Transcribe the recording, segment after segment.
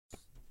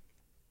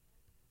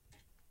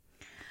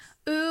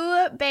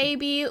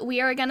baby.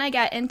 We are gonna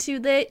get into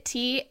the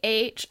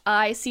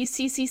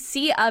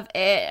THICCCC of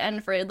it.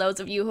 And for those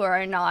of you who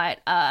are not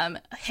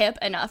hip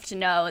enough to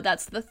know,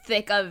 that's the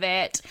thick of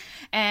it.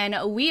 And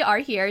we are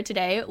here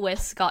today with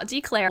Scott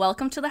D. Clare.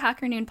 Welcome to the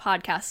Hacker Noon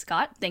podcast,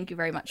 Scott. Thank you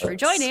very much for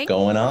joining. What's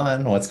going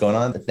on? What's going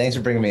on? Thanks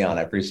for bringing me on.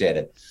 I appreciate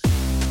it.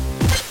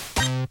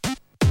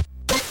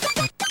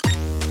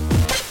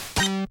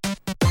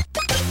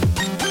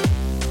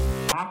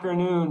 Hacker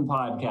Noon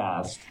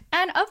podcast.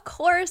 And of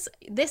course,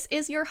 this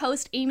is your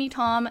host, Amy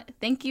Tom.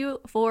 Thank you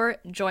for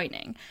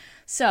joining.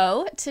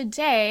 So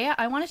today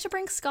I wanted to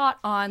bring Scott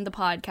on the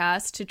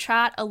podcast to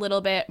chat a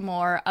little bit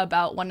more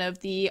about one of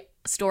the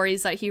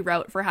stories that he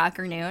wrote for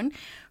Hacker Noon.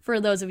 For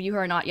those of you who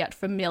are not yet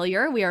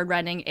familiar, we are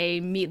running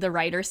a Meet the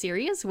Writer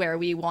series where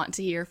we want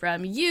to hear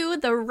from you,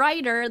 the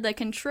writer, the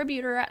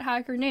contributor at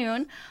Hacker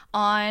Noon,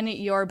 on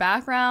your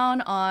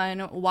background,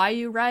 on why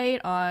you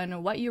write,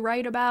 on what you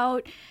write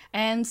about.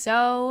 And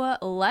so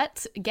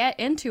let's get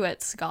into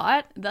it,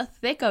 Scott, the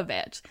thick of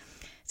it.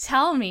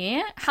 Tell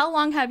me, how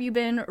long have you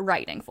been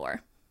writing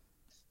for?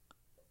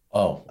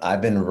 Oh,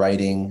 I've been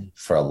writing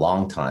for a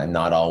long time,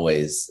 not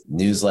always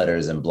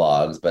newsletters and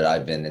blogs, but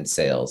I've been in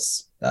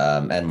sales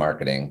and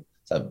marketing.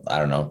 So I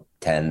don't know,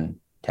 10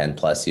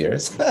 plus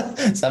years,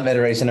 some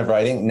iteration of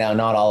writing. Now,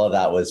 not all of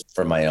that was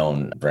for my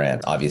own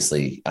brand.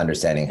 Obviously,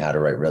 understanding how to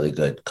write really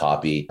good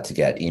copy, to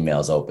get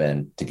emails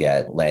open, to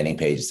get landing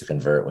pages to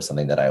convert was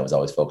something that I was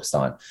always focused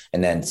on.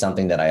 And then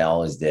something that I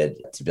always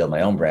did to build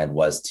my own brand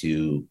was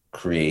to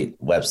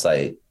create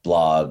website,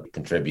 blog,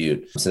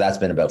 contribute. So that's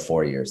been about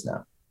 4 years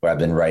now, where I've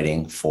been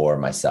writing for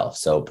myself.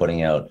 So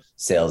putting out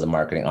sales and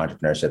marketing,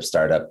 entrepreneurship,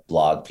 startup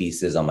blog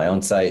pieces on my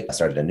own site. I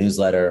started a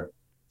newsletter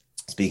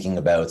speaking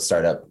about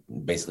startup,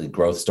 basically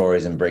growth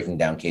stories and breaking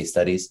down case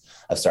studies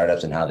of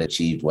startups and how they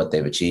achieved what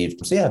they've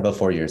achieved. So yeah, about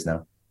 4 years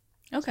now.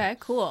 Okay,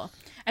 cool.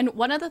 And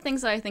one of the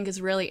things that I think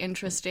is really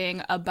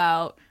interesting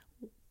about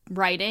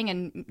writing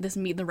and this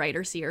Meet the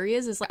Writer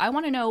series is I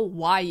want to know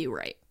why you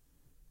write.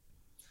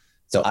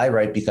 So I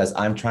write because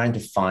I'm trying to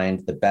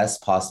find the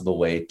best possible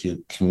way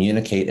to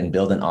communicate and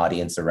build an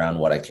audience around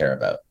what I care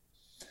about.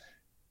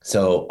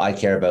 So I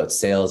care about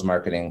sales,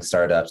 marketing,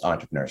 startups,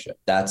 entrepreneurship.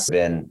 That's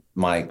been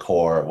my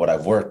core, what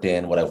I've worked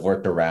in, what I've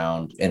worked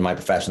around in my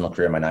professional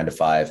career, my 9 to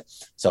 5.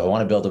 So if I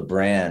want to build a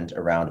brand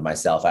around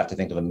myself, I have to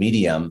think of a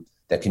medium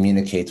that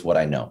communicates what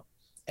I know.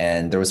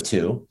 And there was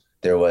two.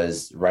 There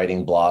was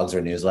writing blogs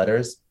or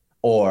newsletters,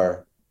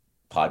 or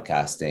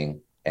podcasting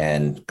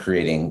and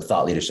creating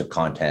thought leadership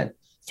content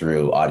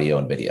through audio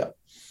and video.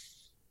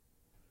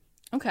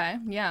 Okay,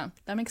 yeah,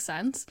 that makes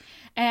sense.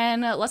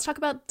 And let's talk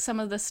about some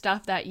of the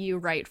stuff that you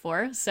write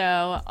for.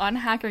 So on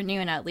Hacker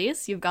Noon, at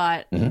least, you've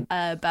got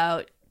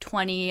about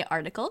 20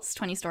 articles,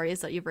 20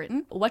 stories that you've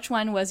written. Which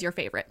one was your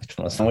favorite?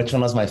 Which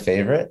one was my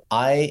favorite?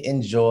 I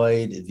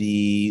enjoyed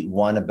the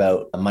one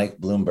about Mike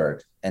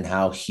Bloomberg and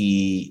how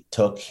he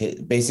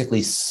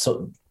basically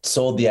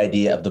sold the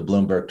idea of the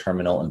Bloomberg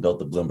terminal and built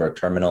the Bloomberg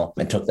terminal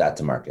and took that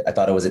to market. I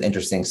thought it was an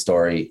interesting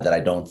story that I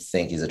don't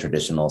think is a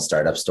traditional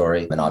startup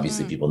story. And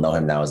obviously people know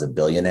him now as a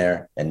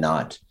billionaire and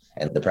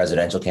the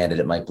presidential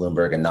candidate, Mike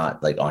Bloomberg, and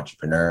not like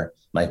entrepreneur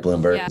Mike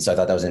Bloomberg. Yeah. So I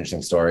thought that was an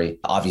interesting story.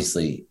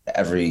 Obviously,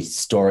 every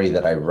story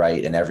that I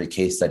write and every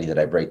case study that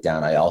I break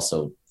down, I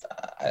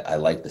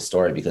like the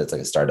story because it's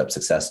like a startup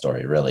success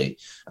story, really.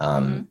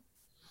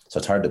 So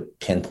it's hard to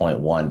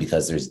pinpoint one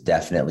because there's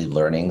definitely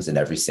learnings in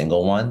every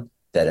single one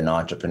that an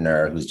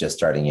entrepreneur who's just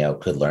starting out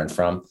could learn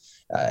from.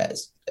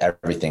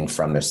 Everything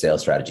from their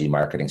sales strategy,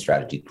 marketing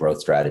strategy, growth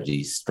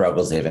strategy,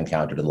 struggles they've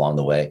encountered along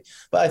the way.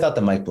 But I thought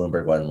the Mike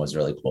Bloomberg one was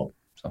really cool.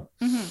 So.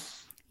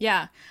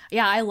 Yeah.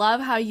 I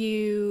love how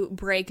you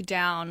break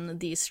down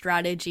the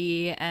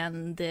strategy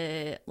and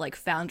the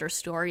founder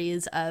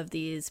stories of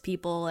these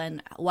people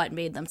and what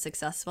made them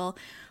successful.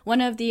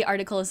 One of the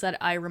articles that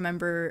I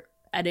remember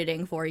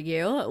editing for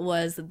you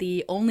was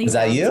the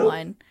OnlyFans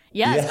one.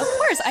 Yes, yeah. Of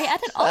course. I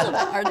edit all of the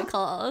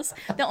articles.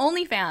 The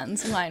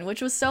OnlyFans one, which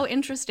was so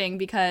interesting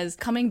because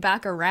coming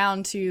back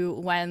around to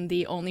when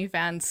the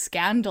OnlyFans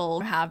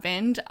scandal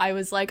happened, I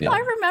was like, I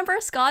remember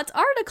Scott's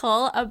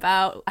article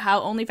about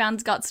how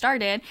OnlyFans got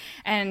started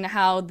and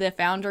how the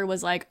founder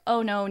was like,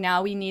 oh no,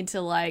 now we need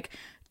to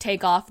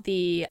take off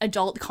the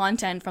adult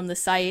content from the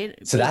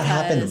site. So that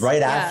happened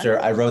right after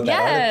I wrote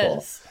that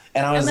article.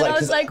 And I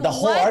was like, the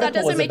whole what? That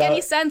doesn't make any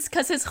sense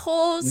because his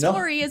whole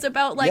story is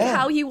about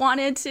how he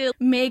wanted to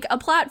make a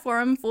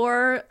platform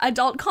for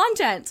adult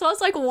content. So I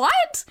was like,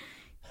 what?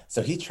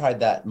 So he tried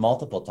that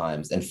multiple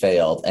times and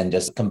failed and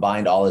just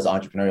combined all his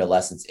entrepreneurial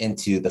lessons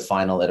into the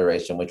final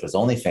iteration, which was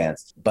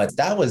OnlyFans. But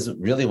that was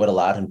really what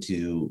allowed him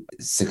to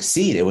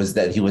succeed. It was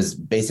that he was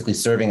basically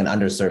serving an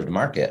underserved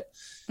market.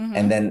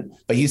 And then,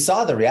 but you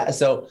saw the reaction.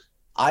 So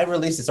I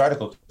released this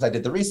article because I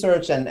did the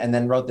research and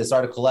then wrote this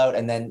article out.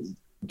 And then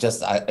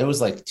it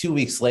was 2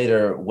 weeks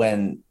later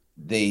when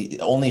the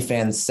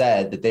OnlyFans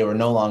said that they were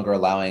no longer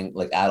allowing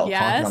adult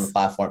content on the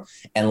platform.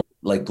 And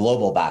like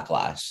global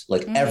backlash.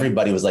 Like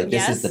everybody was like,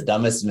 this is the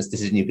dumbest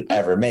decision you could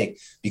ever make,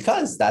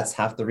 because that's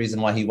half the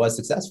reason why he was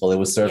successful. It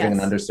was serving an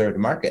underserved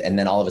market. And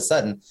then all of a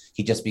sudden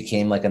he just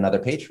became like another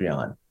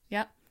Patreon.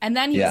 Yep. And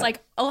then he was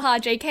like, "Oha,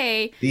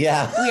 JK, we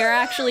are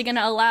actually going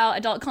to allow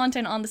adult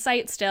content on the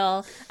site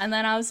still." And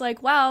then I was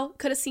like, wow,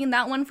 could have seen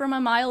that one from a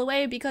mile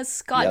away, because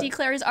Scott D.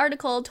 Clary's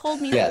article told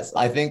me. Yes,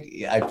 I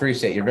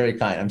appreciate, you're very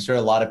kind. I'm sure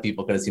a lot of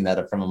people could have seen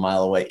that from a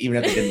mile away,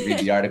 even if they didn't read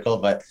the article.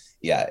 But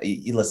yeah,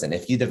 you listen,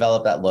 if you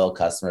develop that loyal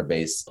customer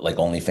base like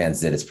OnlyFans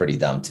did, it's pretty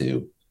dumb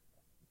to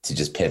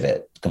just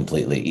pivot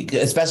completely,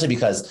 especially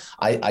because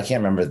I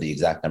can't remember the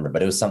exact number,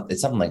 but it's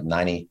something like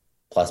 90+%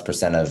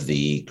 of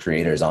the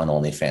creators on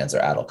OnlyFans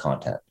are adult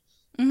content.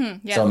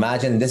 So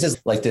imagine, this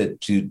is like,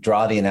 to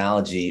draw the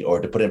analogy or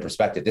to put it in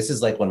perspective, this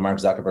is like when Mark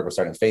Zuckerberg was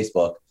starting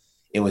Facebook,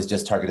 it was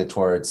just targeted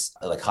towards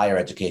like higher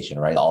education,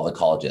 right? All the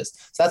colleges.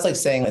 So that's like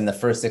saying in the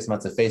first 6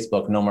 months of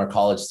Facebook, no more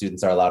college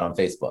students are allowed on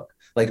Facebook.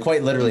 Like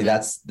quite literally,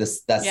 that's the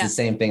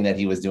same thing that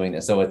he was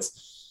doing. So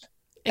it's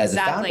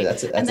exactly.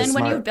 As a founder, and then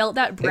when you built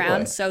that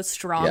brand so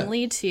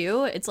strongly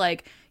too, it's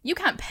like, you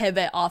can't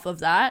pivot off of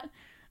that.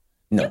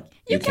 No,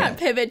 you can't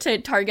pivot to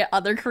target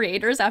other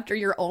creators after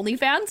your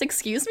OnlyFans.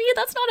 Excuse me,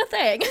 that's not a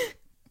thing.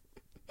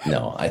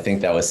 No, I think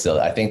that was silly.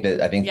 I think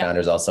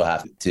founders also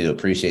have to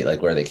appreciate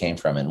like where they came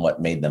from and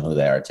what made them who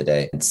they are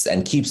today,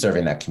 and keep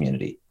serving that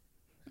community.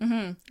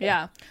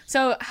 Yeah.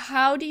 So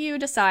how do you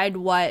decide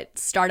what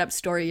startup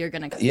story you're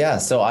going to? Yeah.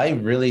 So I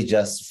really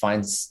just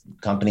find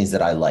companies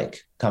that I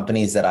like,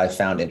 companies that I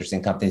found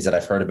interesting, companies that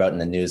I've heard about in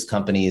the news,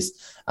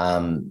 companies,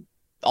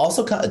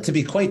 also, to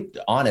be quite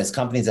honest,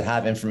 companies that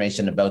have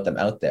information about them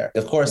out there.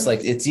 Of course,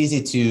 like it's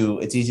easy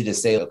to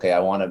say, okay, I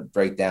want to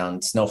break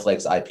down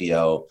Snowflake's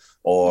IPO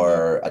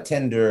or a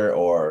Tinder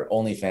or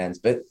OnlyFans,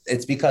 but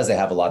it's because they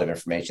have a lot of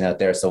information out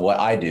there. So what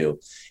I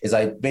do is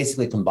I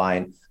basically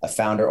combine a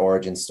founder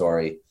origin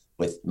story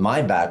with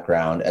my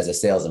background as a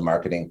sales and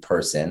marketing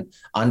person,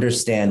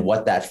 understand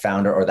what that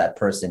founder or that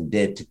person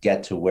did to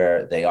get to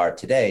where they are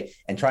today,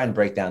 and try and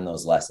break down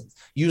those lessons.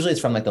 Usually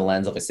it's from like the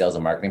lens of a sales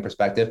and marketing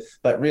perspective,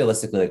 but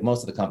realistically, like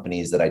most of the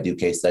companies that I do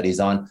case studies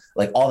on,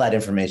 like all that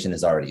information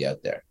is already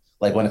out there.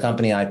 Like when a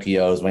company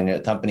IPOs, when a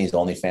company is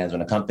OnlyFans,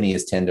 when a company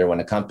is Tinder, when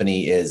a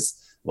company is,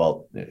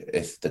 well,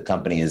 if the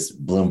company is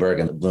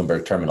Bloomberg and the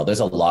Bloomberg terminal, there's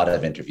a lot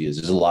of interviews.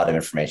 There's a lot of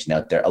information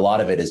out there. A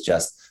lot of it is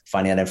just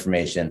finding out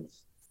information,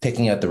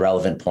 picking out the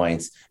relevant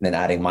points, and then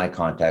adding my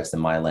context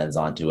and my lens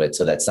onto it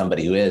so that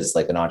somebody who is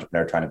like an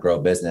entrepreneur trying to grow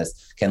a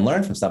business can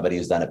learn from somebody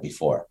who's done it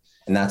before.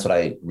 And that's what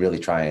I really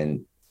try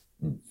and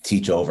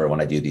teach over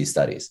when I do these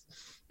studies.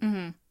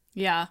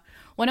 Yeah.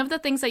 One of the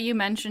things that you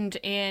mentioned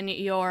in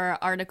your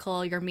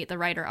article, your Meet the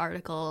Writer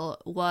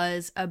article,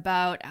 was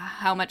about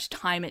how much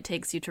time it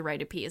takes you to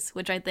write a piece,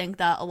 which I think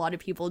that a lot of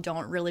people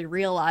don't really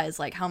realize,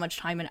 like how much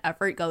time and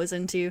effort goes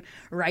into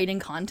writing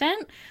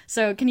content.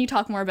 So can you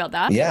talk more about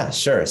that? Yeah,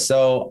 sure.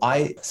 So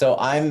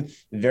I'm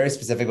very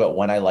specific about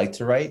when I like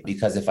to write,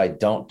 because if I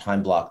don't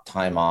time block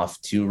time off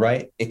to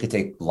write, it could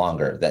take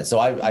longer. So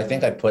I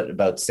think I put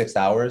about 6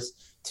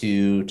 hours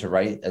to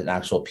write an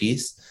actual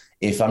piece.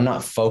 If I'm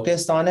not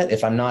focused on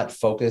it,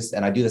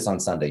 and I do this on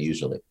Sunday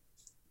usually,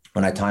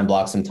 when I time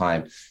block some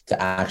time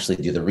to actually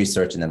do the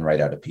research and then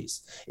write out a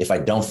piece. If I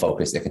don't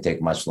focus, it can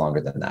take much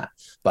longer than that.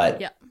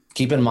 But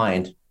keep in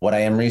mind what I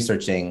am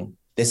researching.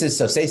 This is,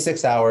 so say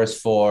 6 hours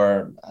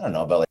for, I don't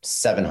know, about like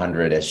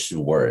 700-ish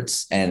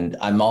words. And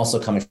I'm also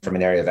coming from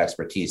an area of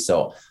expertise.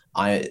 So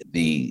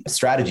the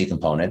strategy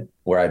component,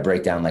 where I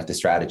break down like the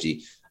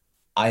strategy,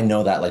 I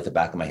know that like the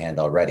back of my hand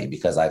already,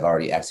 because I've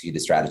already executed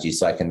strategy.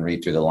 So I can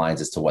read through the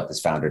lines as to what this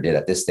founder did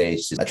at this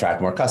stage to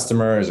attract more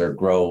customers or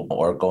grow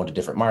or go into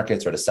different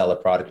markets or to sell a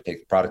product, or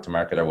take the product to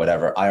market or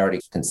whatever. I already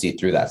can see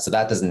through that. So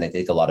that doesn't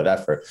take a lot of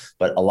effort,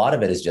 but a lot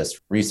of it is just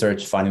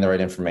research, finding the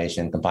right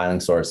information, compiling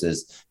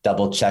sources,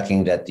 double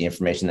checking that the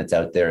information that's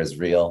out there is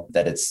real,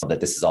 that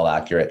this is all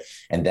accurate.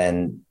 And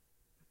then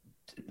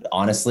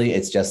honestly,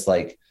 it's just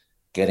like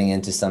getting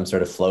into some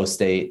sort of flow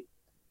state,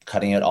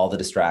 cutting out all the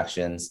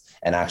distractions,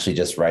 and actually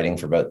just writing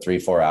for about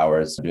 3-4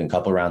 hours, doing a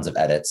couple rounds of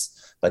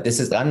edits. But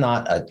I'm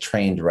not a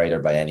trained writer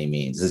by any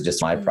means. This is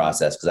just my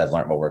process, because I've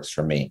learned what works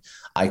for me.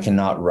 I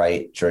cannot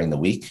write during the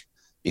week,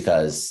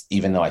 because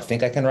even though I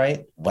think I can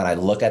write, when I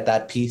look at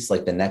that piece,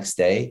 like the next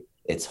day,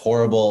 it's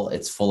horrible.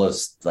 It's full of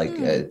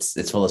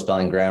it's full of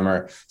spelling,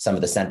 grammar. Some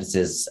of the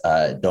sentences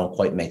don't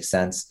quite make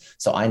sense.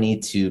 So I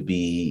need to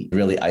be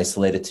really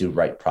isolated to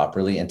write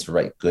properly and to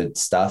write good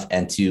stuff,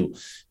 and to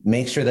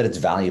make sure that it's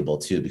valuable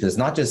too, because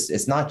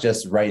it's not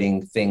just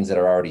writing things that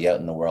are already out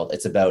in the world.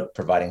 It's about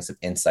providing some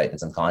insight and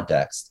some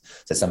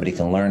context so somebody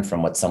can learn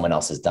from what someone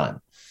else has done.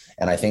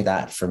 And I think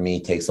that for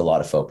me takes a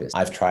lot of focus.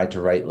 I've tried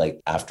to write like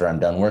after I'm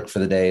done work for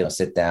the day, I'll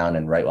sit down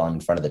and write while I'm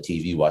in front of the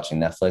TV watching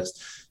Netflix.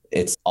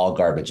 It's all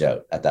garbage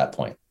out at that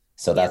point.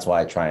 So that's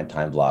why I try and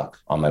time block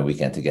on my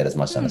weekend to get as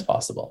much done as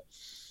possible.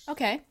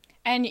 Okay.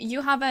 And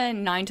you have a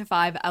 9 to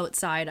 5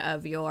 outside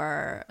of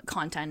your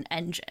content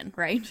engine,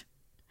 right?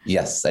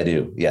 Yes, I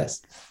do.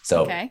 Yes.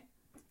 So okay.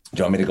 Do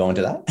you want me to go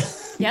into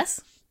that? Yes.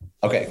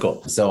 Okay,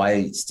 cool. So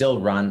I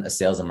still run a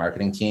sales and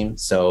marketing team.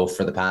 So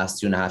for the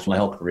past 2.5, my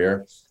whole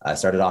career, I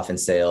started off in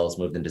sales,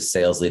 moved into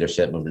sales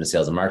leadership, moved into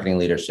sales and marketing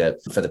leadership.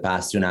 For the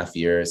past 2.5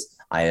 years,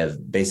 I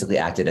have basically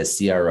acted as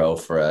CRO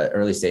for an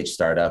early stage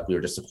startup. We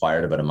were just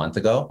acquired about a month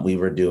ago. We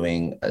were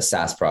doing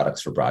SaaS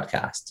products for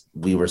broadcast.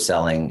 We were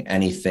selling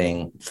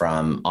anything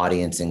from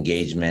audience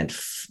engagement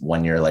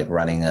when you're like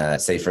running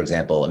say, for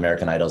example,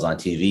 American Idol's on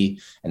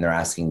TV and they're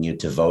asking you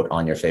to vote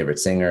on your favorite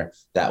singer.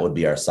 That would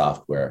be our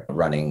software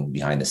running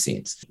behind the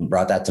scenes. We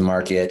brought that to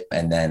market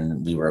and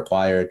then we were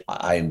acquired.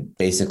 I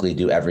basically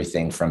do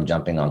everything from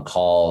jumping on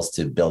calls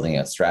to building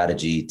a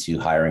strategy to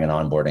hiring and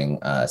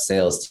onboarding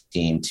sales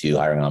team to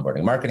hiring and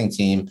onboarding marketing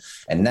team.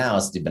 And now,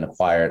 since we've been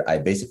acquired, I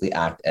basically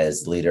act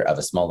as leader of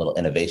a small little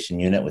innovation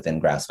unit within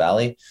Grass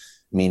Valley,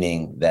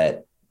 meaning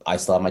that I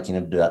still have my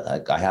team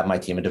I have my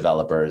team of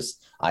developers.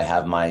 I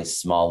have my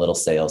small little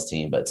sales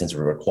team, but since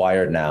we're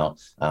acquired now,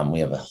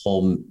 we have a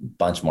whole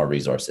bunch more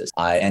resources.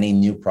 Any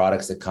new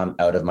products that come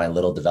out of my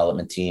little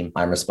development team,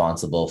 I'm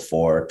responsible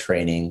for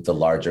training the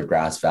larger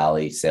Grass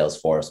Valley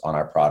sales force on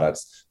our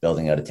products,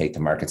 building out a take to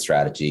market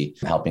strategy,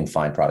 helping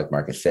find product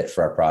market fit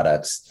for our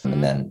products.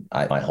 And then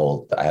I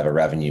have a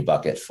revenue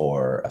bucket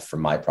for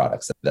my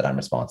products that I'm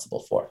responsible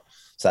for.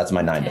 So that's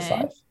my 9 to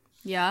 5.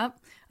 Yeah.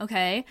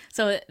 Okay,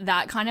 so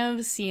that kind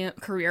of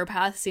career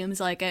path seems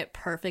like it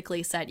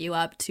perfectly set you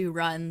up to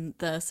run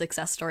the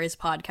Success Stories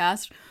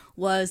podcast.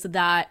 Was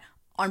that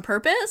on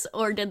purpose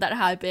or did that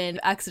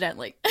happen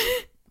accidentally?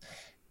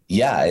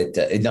 Yeah,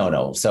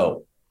 no.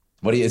 So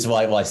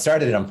I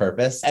started it on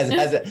purpose. I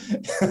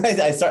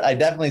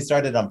definitely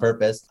started on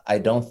purpose. I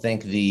don't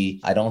think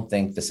the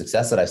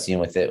success that I've seen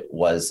with it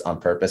was on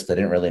purpose. I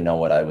didn't really know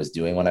what I was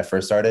doing when I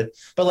first started.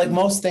 But like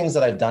most things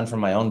that I've done for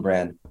my own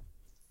brand,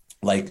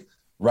 like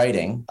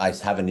writing, I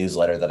have a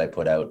newsletter that I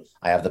put out.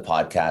 I have the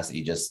podcast that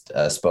you just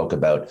spoke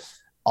about.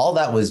 All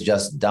that was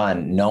just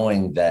done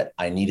knowing that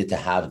I needed to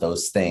have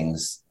those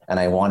things and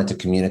I wanted to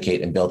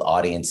communicate and build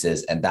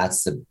audiences. And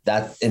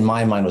that in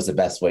my mind was the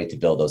best way to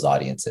build those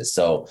audiences.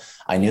 So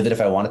I knew that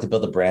if I wanted to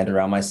build a brand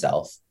around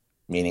myself,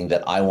 meaning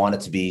that I wanted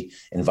to be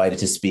invited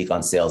to speak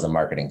on sales and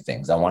marketing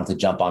things, I wanted to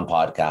jump on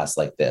podcasts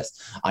like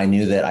this. I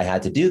knew that I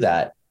had to do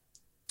that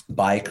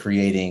by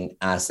creating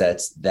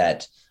assets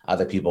that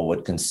other people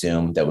would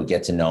consume, that would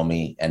get to know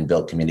me and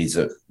build communities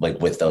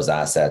with those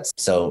assets.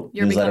 So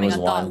you're becoming a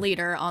thought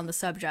leader on the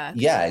subject.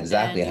 Yeah,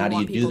 exactly. And how do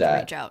you do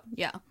that? Reach out.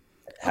 Yeah.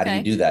 How do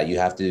you do that? You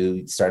have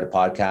to start a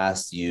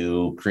podcast.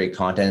 You create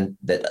content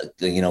that,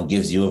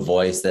 gives you a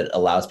voice that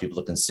allows people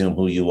to consume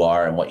who you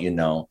are and what you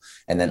know.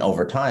 And then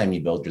over time,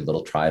 you build your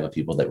little tribe of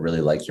people that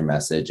really like your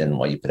message and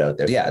what you put out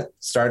there. Yeah,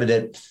 started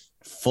it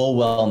full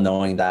well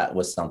knowing that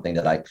was something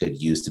that I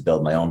could use to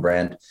build my own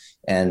brand.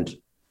 And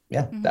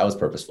yeah, that was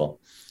purposeful.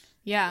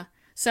 Yeah.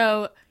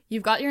 So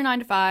you've got your 9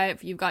 to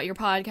 5, you've got your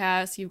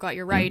podcast, you've got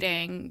your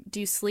writing. Do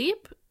you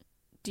sleep?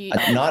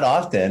 Not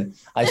often.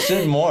 I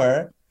should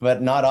more,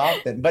 but not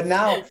often. But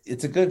now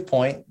it's a good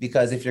point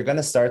because if you're going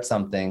to start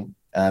something,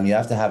 you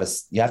have to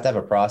have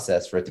a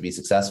process for it to be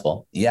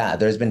successful. Yeah.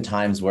 There's been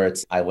times where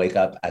I wake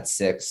up at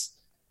 6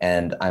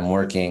 and I'm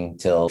working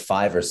till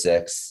 5 or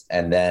 6,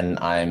 and then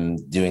I'm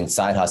doing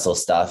side hustle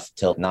stuff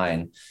till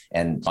 9.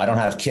 And I don't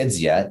have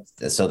kids yet,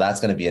 so that's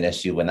going to be an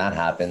issue when that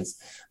happens.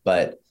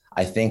 But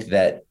I think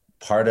that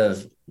part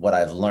of what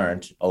I've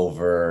learned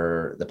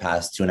over the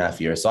past 2.5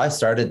 years, so I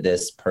started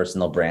this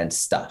personal brand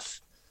stuff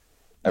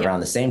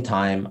around the same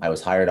time I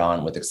was hired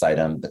on with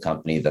Excitem, the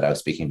company that I was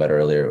speaking about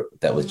earlier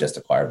that was just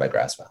acquired by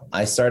Grass Valley.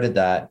 I started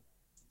that,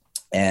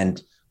 and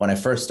when I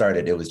first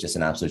started, it was just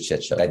an absolute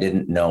shit show. I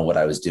didn't know what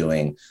I was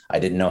doing. I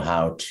didn't know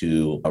how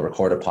to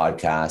record a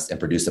podcast and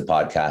produce a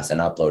podcast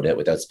and upload it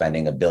without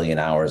spending 1 billion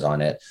hours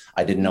on it.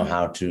 I didn't know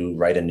how to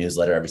write a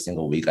newsletter every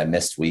single week. I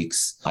missed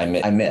weeks. I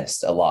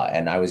missed a lot.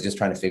 And I was just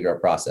trying to figure out a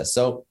process.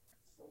 So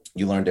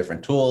you learn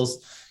different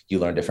tools, you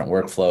learn different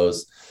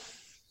workflows.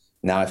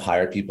 Now I've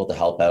hired people to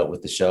help out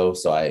with the show.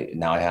 So I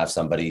have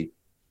somebody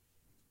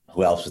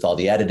who helps with all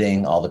the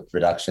editing, all the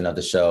production of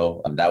the show.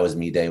 That was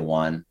me day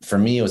one. For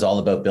me, it was all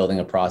about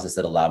building a process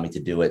that allowed me to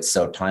do it.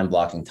 So time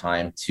blocking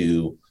time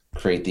to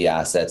create the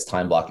assets,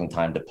 time blocking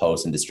time to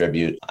post and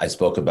distribute. I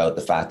spoke about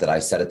the fact that I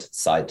set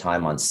aside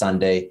time on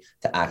Sunday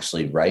to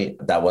actually write.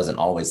 That wasn't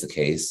always the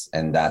case.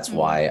 And that's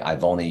why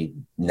I've only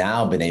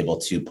now been able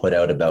to put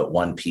out about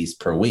one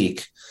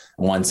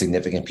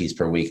significant piece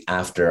per week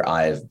after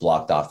I've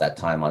blocked off that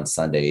time on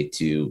Sunday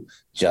to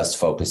just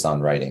focus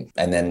on writing.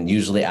 And then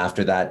usually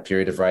after that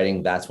period of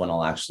writing, that's when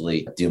I'll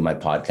actually do my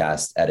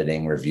podcast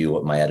editing, review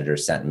what my editor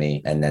sent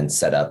me, and then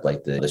set up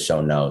like the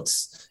show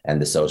notes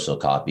and the social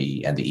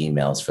copy and the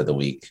emails for the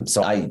week.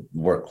 So I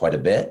work quite a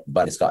bit,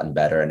 but it's gotten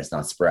better and it's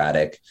not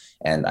sporadic.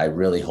 And I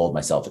really hold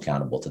myself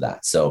accountable to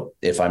that. So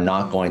if I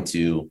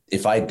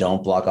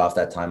don't block off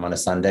that time on a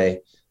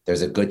Sunday,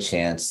 there's a good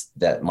chance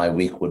that my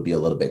week would be a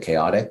little bit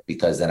chaotic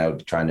because then I would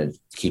be trying to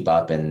keep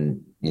up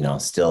and,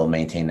 still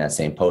maintain that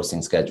same posting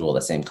schedule,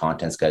 the same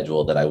content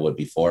schedule that I would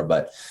before.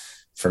 But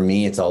For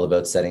me, it's all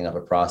about setting up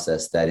a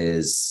process that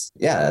is,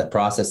 a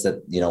process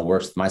that,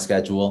 works with my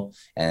schedule.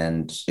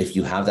 And if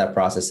you have that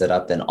process set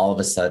up, then all of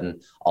a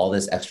sudden, all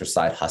this extra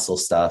side hustle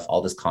stuff,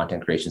 all this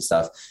content creation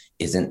stuff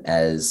isn't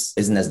as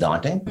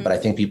daunting. But I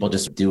think people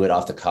just do it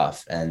off the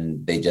cuff,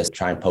 and they just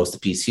try and post a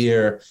piece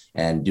here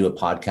and do a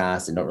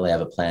podcast and don't really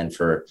have a plan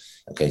for,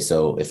 okay,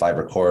 so if I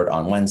record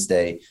on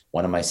Wednesday,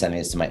 when am I sending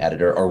this to my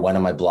editor, or when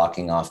am I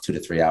blocking off 2 to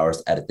 3 hours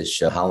to edit this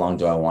show? How long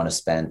do I want to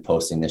spend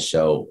posting this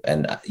show?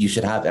 And you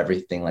should have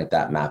everything like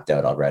that mapped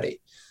out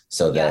already,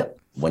 so that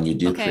when you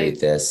do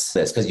create this,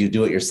 because you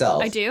do it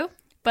yourself. I do.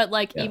 But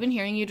even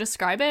hearing you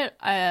describe it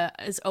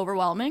is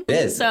overwhelming.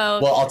 It is. So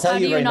well, I'll tell how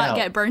you do you right not now,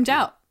 get burned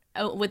out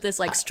with this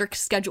strict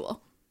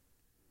schedule?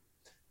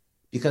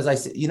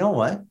 Because you know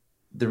what?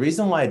 The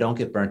reason why I don't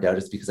get burnt out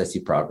is because I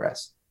see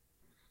progress.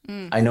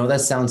 I know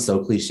that sounds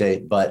so cliche,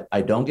 but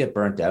I don't get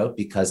burnt out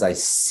because I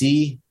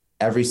see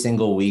every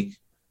single week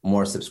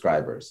more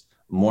subscribers,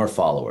 more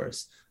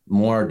followers,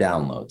 more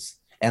downloads.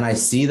 And I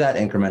see that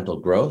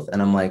incremental growth.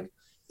 And I'm like,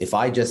 if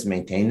I just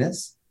maintain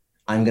this,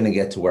 I'm going to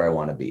get to where I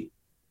want to be.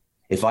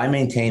 If I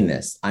maintain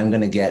this, I'm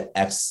going to get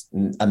X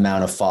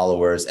amount of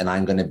followers, and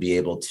I'm going to be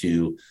able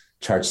to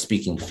charge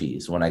speaking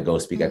fees when I go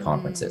speak at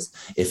conferences.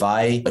 If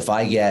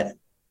I get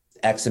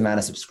X amount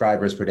of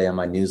subscribers per day on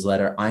my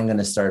newsletter, I'm going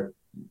to start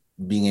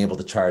being able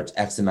to charge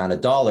X amount of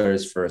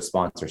dollars for a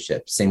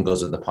sponsorship. Same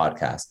goes with the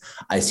podcast.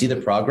 I see the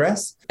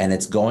progress, and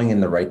it's going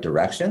in the right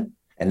direction.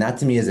 And that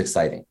to me is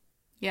exciting.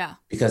 Yeah.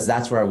 Because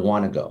that's where I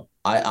want to go.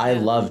 I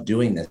love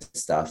doing this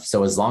stuff.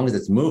 So as long as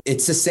it's moving,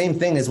 it's the same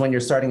thing as when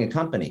you're starting a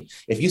company.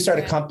 If you start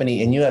a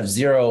company and you have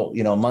 0,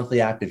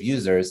 monthly active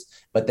users,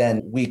 but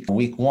then week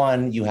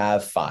 1, you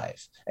have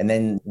 5. And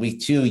then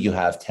week 2, you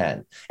have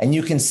 10. And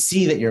you can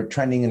see that you're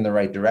trending in the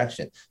right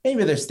direction.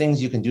 Maybe there's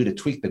things you can do to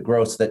tweak the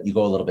growth so that you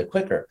go a little bit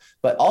quicker.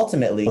 But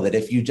ultimately, that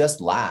if you just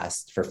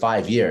last for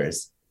 5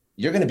 years,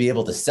 you're going to be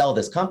able to sell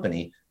this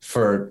company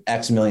for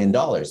X million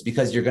dollars,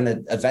 because you're going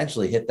to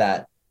eventually hit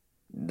that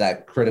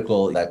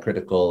critical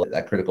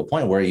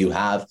point where you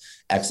have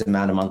X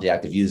amount of monthly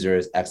active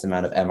users, X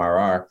amount of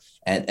MRR.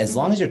 And as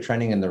long as you're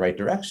trending in the right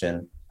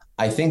direction,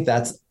 I think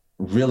that's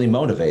really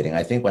motivating.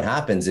 I think what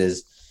happens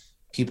is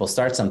people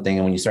start something,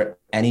 and when you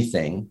start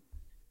anything,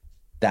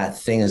 that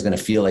thing is going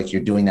to feel like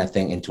you're doing that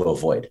thing into a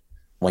void.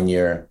 When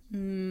you're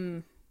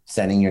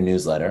sending your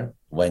newsletter,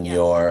 when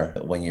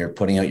you're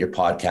putting out your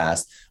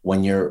podcast,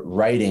 when you're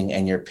writing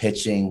and you're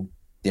pitching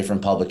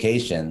different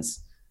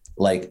publications,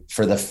 like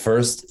for the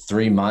first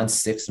 3 months,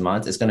 6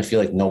 months, it's going to feel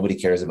like nobody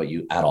cares about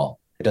you at all.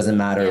 It doesn't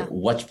matter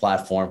which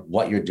platform,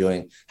 what you're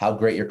doing, how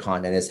great your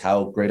content is,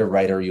 how great a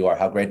writer you are,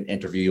 how great an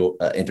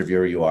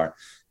interviewer you are.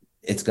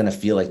 It's going to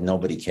feel like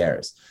nobody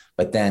cares.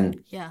 But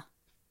then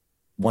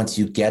once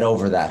you get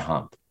over that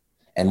hump,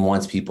 and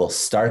once people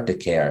start to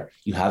care,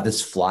 you have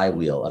this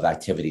flywheel of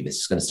activity that's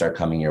just going to start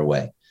coming your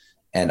way.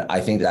 And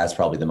I think that's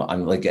probably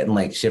I'm like getting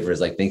like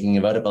shivers, like thinking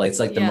about it, but it's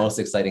like the most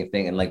exciting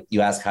thing. And like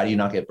you ask, how do you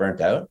not get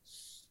burnt out?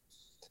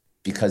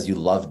 Because you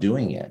love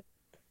doing it,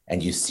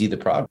 and you see the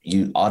progress.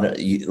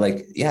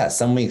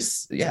 Some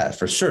weeks,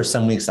 for sure.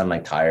 Some weeks I'm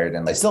like tired,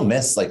 and I still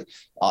miss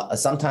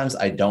sometimes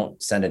I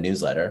don't send a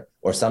newsletter,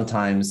 or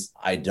sometimes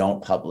I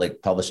don't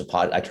publish a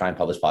pod. I try and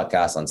publish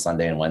podcasts on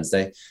Sunday and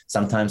Wednesday.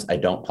 Sometimes I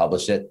don't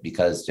publish it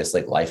because just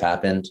like life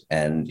happened,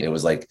 and it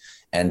was like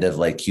end of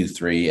like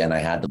Q3, and I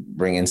had to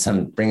bring in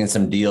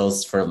some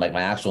deals for like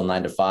my actual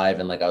 9 to 5.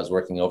 And like I was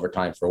working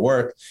overtime for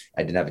work.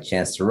 I didn't have a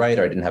chance to write,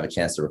 or I didn't have a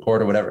chance to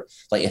record, or whatever.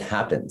 Like it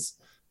happens.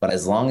 But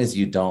as long as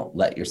you don't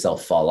let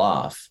yourself fall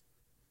off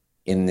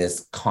in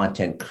this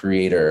content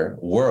creator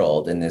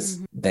world,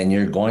 then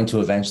you're going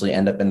to eventually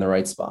end up in the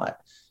right spot.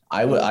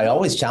 I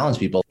always challenge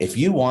people, if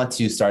you want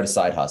to start a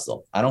side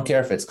hustle, I don't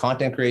care if it's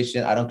content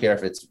creation, I don't care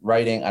if it's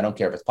writing, I don't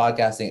care if it's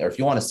podcasting, or if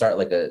you want to start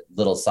like a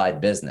little side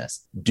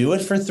business, do it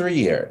for 3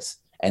 years.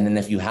 And then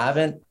if you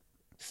haven't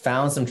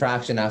found some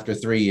traction after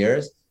 3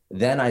 years,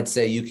 then I'd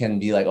say you can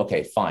be like,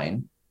 okay,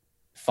 fine.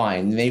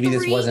 Maybe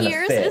this wasn't a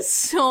fit. 3 years is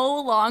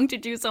so long to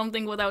do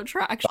something without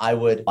traction. I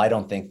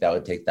don't think that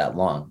would take that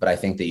long, but I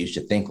think that you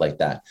should think like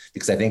that,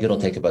 because I think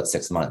it'll take about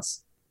 6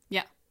 months.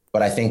 Yeah.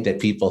 But I think that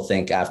people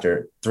think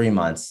after 3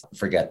 months,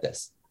 forget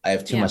this. I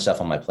have too much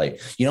stuff on my plate.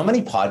 You know how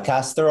many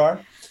podcasts there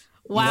are?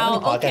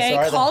 Wow. Okay.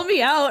 Call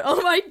me out.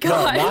 Oh my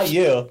God. No, not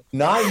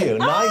you.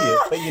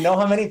 But you know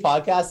how many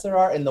podcasts there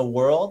are in the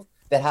world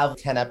that have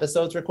 10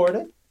 episodes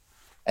recorded?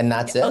 And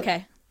that's it?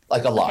 Okay.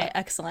 Like a lot. Okay,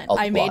 excellent.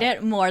 I made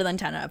it more than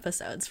 10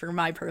 episodes for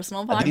my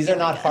personal podcast. These are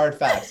not hard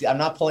facts. I'm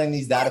not pulling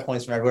these data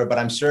points from everywhere, but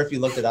I'm sure if you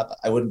looked it up,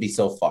 I wouldn't be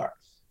so far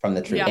from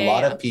the truth. A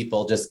lot of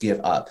people just give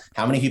up.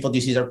 How many people do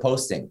you see are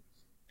posting?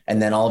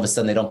 And then all of a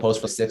sudden they don't post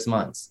for 6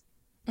 months.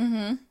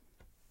 Mm-hmm.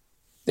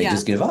 They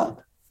just give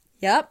up.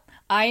 Yep.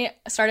 I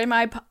started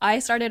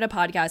a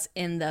podcast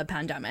in the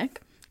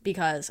pandemic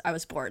because I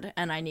was bored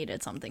and I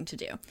needed something to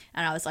do.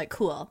 And I was like,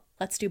 cool,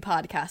 let's do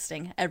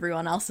podcasting.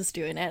 Everyone else is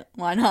doing it.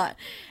 Why not?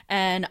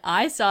 And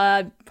I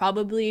saw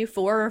probably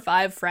 4 or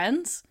 5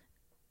 friends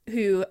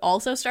who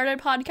also started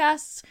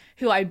podcasts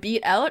who I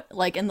beat out,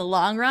 like in the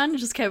long run,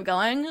 just kept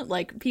going.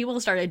 Like people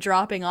started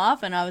dropping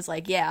off and I was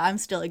like, yeah, I'm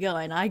still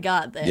going. I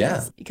got this.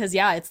 Yeah. Because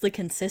yeah, it's the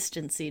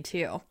consistency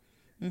too.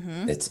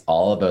 It's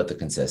all about the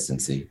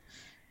consistency.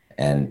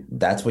 And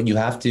that's what you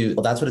have to,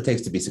 that's what it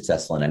takes to be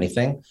successful in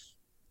anything.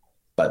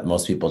 But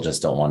most people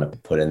just don't want to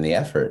put in the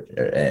effort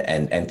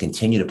and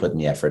continue to put in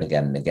the effort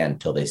again and again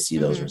until they see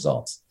those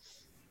results.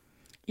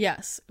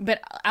 Yes,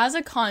 but as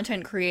a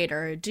content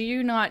creator, do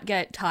you not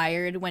get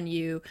tired when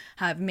you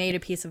have made a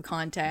piece of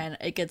content,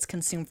 it gets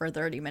consumed for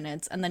 30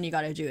 minutes, and then you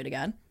got to do it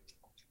again?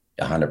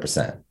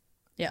 100%.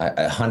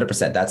 Yeah.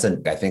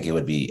 100%. I think it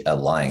would be a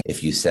lying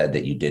if you said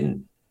that you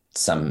didn't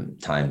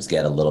sometimes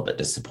get a little bit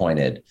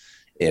disappointed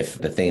if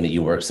the thing that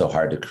you worked so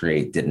hard to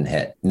create didn't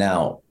hit.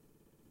 Now,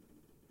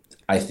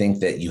 I think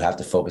that you have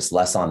to focus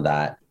less on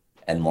that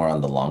and more on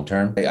the long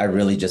term. I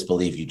really just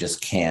believe you just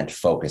can't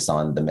focus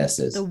on the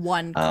misses. The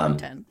one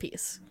content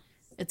piece.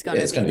 It's going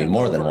to be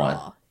more than one.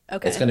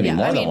 Okay. It's going to be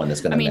more than one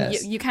that's going to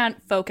miss. You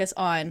can't focus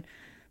on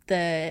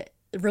the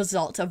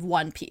results of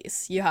one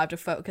piece. You have to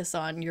focus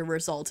on your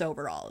results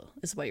overall,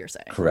 is what you're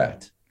saying.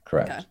 Correct.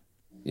 Okay.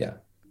 Yeah.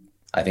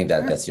 I think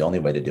that's the only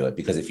way to do it,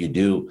 because if you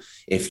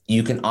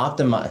can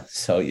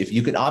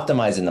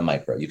optimize in the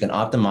micro, you can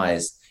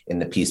optimize in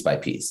the piece by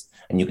piece,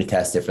 and you can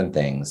test different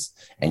things,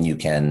 and you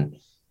can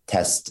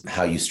test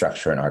how you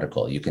structure an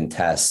article. You can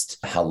test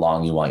how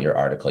long you want your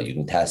article. You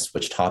can test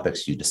which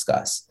topics you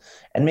discuss.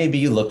 And maybe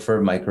you look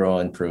for micro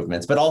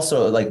improvements, but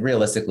also like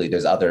realistically,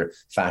 there's other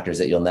factors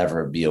that you'll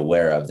never be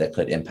aware of that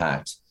could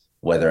impact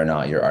whether or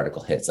not your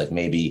article hits. Like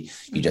maybe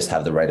you just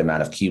have the right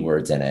amount of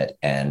keywords in it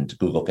and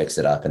Google picks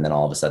it up, and then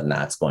all of a sudden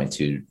that's going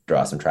to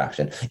draw some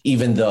traction,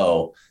 even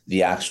though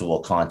the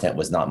actual content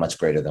was not much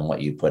greater than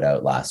what you put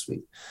out last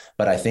week.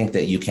 But I think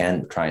that you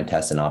can try and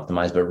test and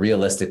optimize, but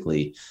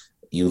realistically,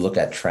 you look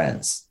at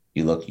trends.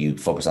 You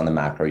focus on the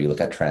macro, you look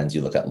at trends,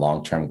 you look at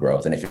long-term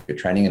growth. And if you're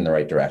trending in the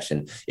right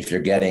direction, if you're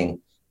getting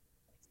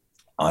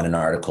on an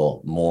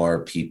article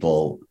more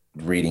people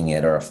reading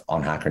it, or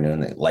on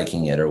HackerNoon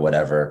liking it or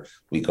whatever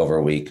week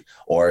over week,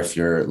 or if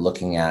you're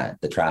looking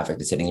at the traffic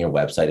that's hitting your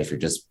website, if you're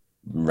just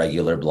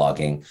regular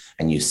blogging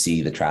and you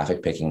see the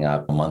traffic picking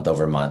up month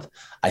over month,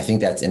 I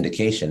think that's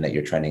indication that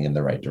you're trending in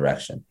the right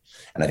direction.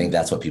 And I think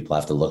that's what people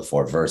have to look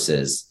for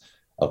versus,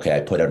 okay, I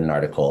put out an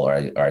article or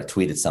I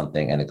tweeted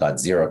something and it got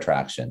zero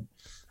traction.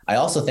 I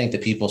also think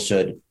that people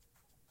should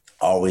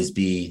always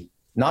be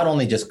not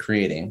only just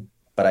creating,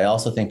 but I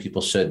also think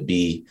people should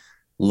be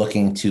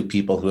looking to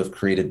people who have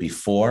created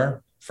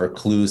before for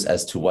clues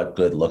as to what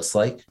good looks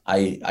like.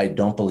 I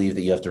don't believe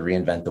that you have to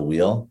reinvent the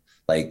wheel.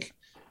 Like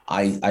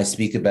I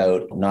speak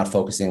about not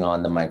focusing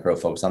on the micro,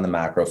 focus on the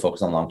macro,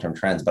 focus on long-term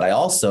trends, but I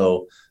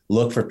also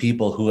look for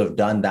people who have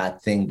done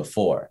that thing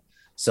before.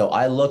 So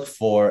I look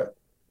for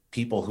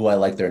people who I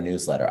like their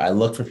newsletter. I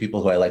look for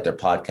people who I like their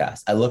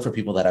podcast. I look for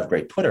people that have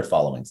great Twitter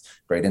followings,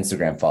 great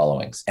Instagram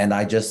followings. And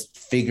I just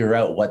figure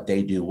out what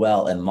they do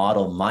well and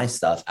model my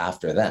stuff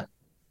after them.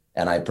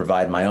 And I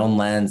provide my own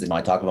lens and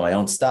I talk about my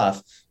own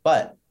stuff.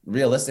 But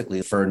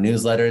realistically, for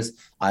newsletters,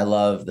 I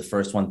love The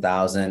First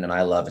 1000 and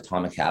I love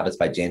Atomic Habits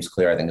by James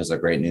Clear. I think those are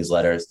great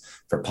newsletters.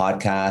 For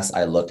podcasts,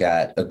 I look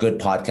at a good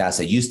podcast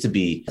that used to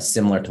be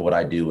similar to what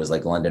I do, was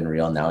like London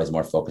Real. Now he's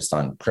more focused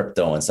on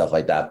crypto and stuff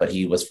like that. But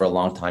he was for a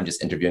long time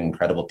just interviewing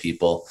incredible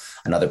people.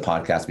 Another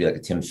podcast would be like a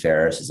Tim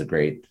Ferriss, is a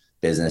great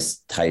business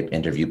type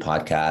interview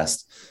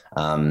podcast.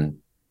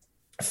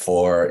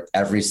 For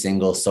every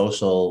single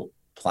social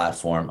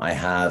platform, I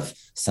have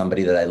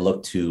somebody that I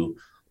look to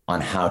on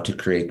how to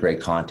create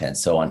great content.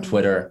 So on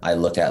Twitter, I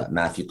look at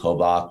Matthew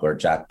Kobach or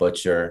Jack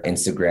Butcher.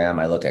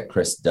 Instagram, I look at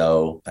Chris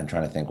Do. I'm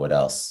trying to think what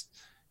else.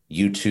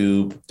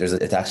 YouTube,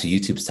 it's actually,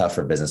 YouTube's tough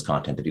for business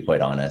content, to be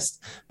quite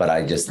honest. But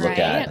I just look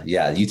at,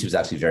 YouTube's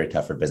actually very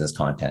tough for business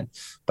content.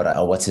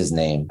 But what's his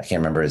name? I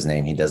can't remember his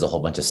name. He does a whole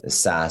bunch of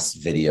SaaS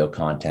video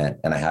content.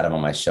 And I had him on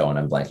my show and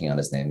I'm blanking on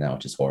his name now,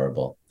 which is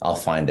horrible. I'll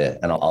find it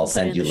and I'll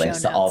send you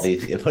links to all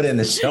these, put it in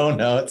the show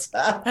notes.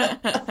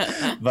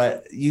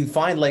 But you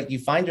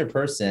find your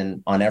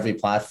person on every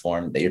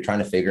platform that you're trying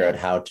to figure out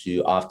how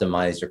to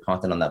optimize your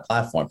content on that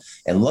platform,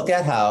 and look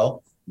at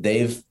how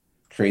they've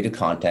created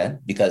content,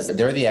 because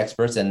they're the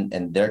experts in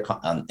their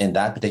in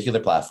that particular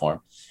platform.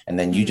 And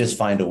then you just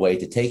find a way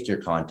to take your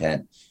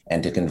content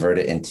and to convert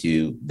it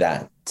into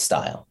that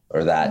style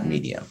or that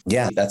medium.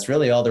 Yeah, that's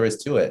really all there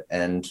is to it.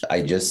 And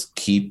I just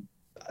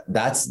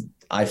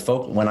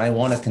when I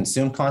want to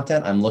consume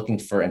content, I'm looking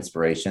for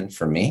inspiration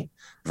for me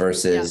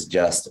versus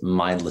just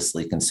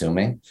mindlessly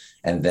consuming.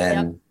 And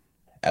then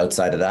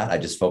outside of that, I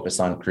just focus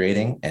on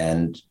creating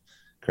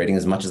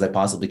as much as I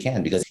possibly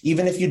can, because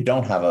even if you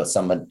don't have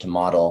someone to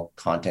model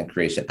content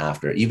creation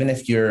after, even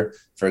if you're,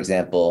 for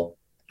example,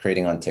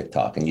 creating on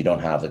TikTok and you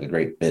don't have like a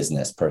great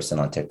business person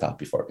on TikTok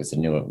before, because it's a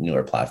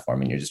newer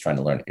platform and you're just trying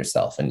to learn it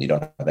yourself and you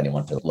don't have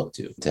anyone to look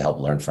to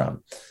help learn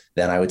from,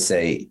 then I would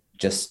say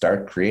just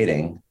start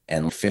creating,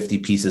 and 50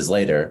 pieces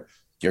later,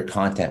 your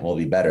content will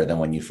be better than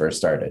when you first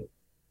started.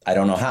 I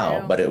don't know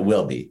how, but it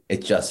will be.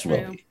 It just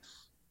will be.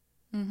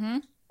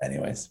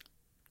 Anyways.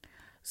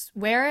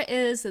 Where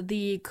is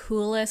the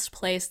coolest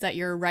place that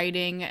your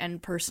writing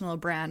and personal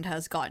brand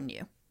has gotten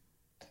you?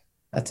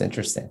 That's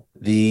interesting.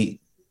 The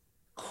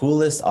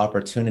coolest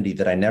opportunity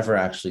that I never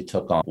actually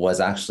took on was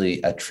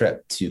actually a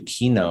trip to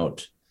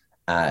keynote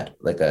at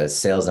like a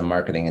sales and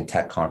marketing and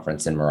tech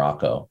conference in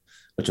Morocco,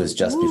 which was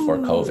just before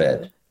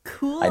COVID.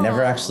 Cool. I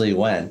never actually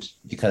went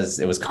because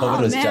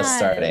COVID was just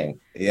starting.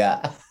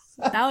 Yeah.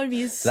 That would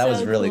be so that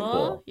was really cool.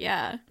 cool.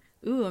 Yeah.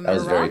 Ooh, Morocco. That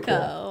was very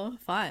cool.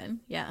 Fun.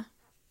 Yeah.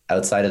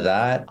 Outside of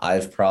that,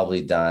 I've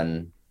probably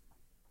done,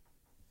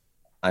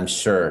 I'm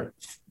sure,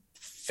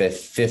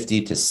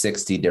 50 to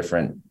 60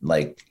 different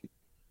like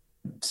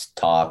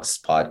talks,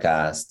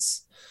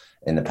 podcasts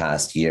in the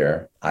past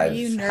year. Are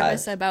you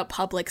nervous about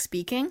public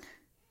speaking?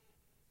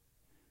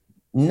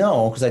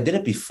 No, because I did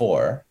it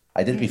before.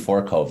 I did it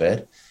before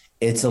COVID.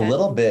 It's a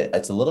little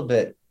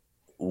bit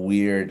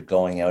weird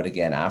going out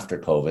again after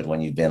COVID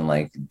when you've been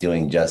like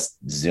doing just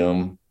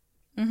Zoom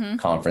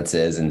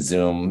conferences and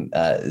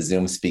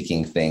Zoom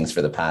speaking things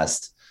for the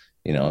past,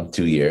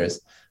 2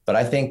 years. But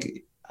I think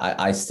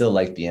I still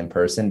like the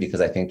in-person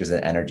because I think there's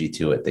an energy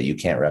to it that you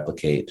can't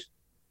replicate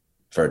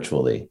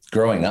virtually.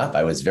 Growing up,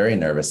 I was very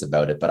nervous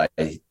about it, but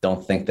I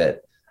don't think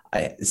that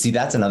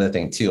that's another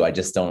thing too. I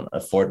just don't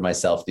afford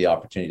myself the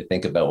opportunity to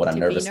think about what I'm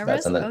nervous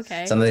about.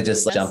 Something that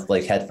just jump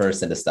like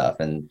headfirst into stuff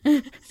and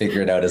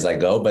figure it out as I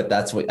go. But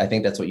that's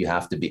what you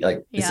have to be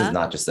like. This is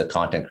not just a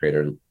content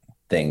creator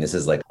thing. This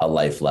is like a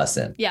life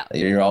lesson. Yeah.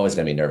 You're always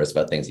going to be nervous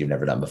about things you've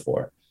never done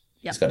before.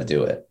 You just got to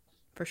do it.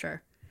 For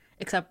sure.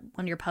 Except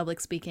when you're public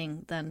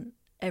speaking, then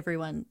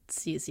everyone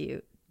sees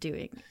you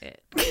doing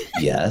it.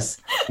 Yes.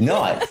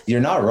 No, you're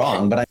not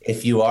wrong. But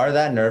if you are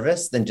that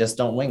nervous, then just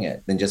don't wing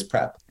it. Then just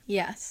prep.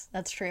 Yes,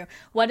 that's true.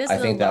 What is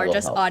the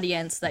largest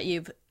audience that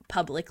you've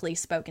publicly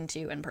spoken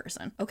to in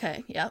person?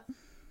 Okay. Yep.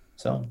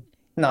 So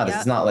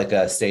it's not like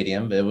a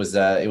stadium. It was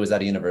at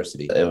a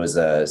university. It was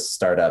a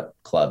startup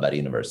club at a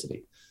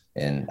university.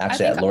 And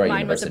actually at Laura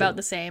University. Mine was about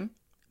the same,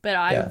 but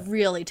I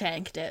really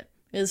tanked it.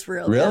 It was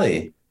real bad.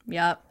 Really?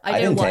 Yep. I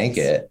didn't tank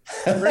it.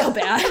 Real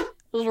bad. It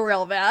was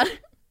real bad.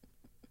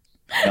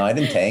 No, I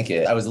didn't tank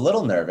it. I was a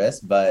little nervous,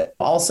 but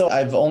also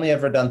I've only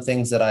ever done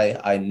things that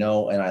I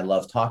know and I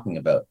love talking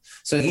about.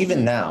 So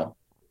even now,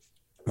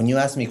 when you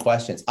ask me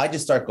questions, I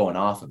just start going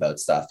off about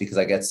stuff because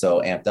I get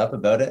so amped up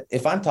about it.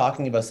 If I'm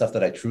talking about stuff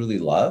that I truly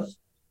love,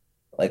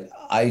 like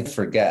I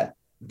forget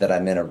that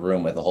I'm in a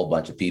room with a whole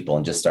bunch of people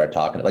and just start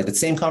talking. Like the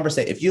same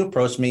conversation. If you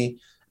approached me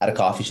at a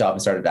coffee shop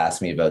and started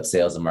asking me about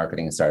sales and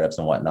marketing and startups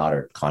and whatnot,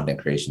 or content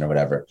creation or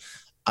whatever,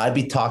 I'd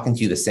be talking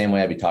to you the same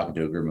way I'd be talking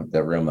to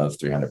a room of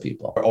 300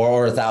 people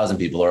or 1,000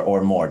 people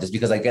or more, just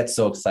because I get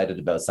so excited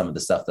about some of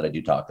the stuff that I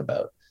do talk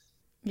about.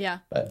 Yeah.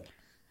 But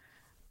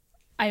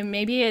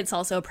maybe it's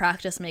also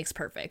practice makes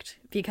perfect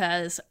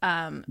because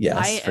yes,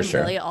 I am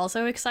sure. really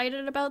also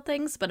excited about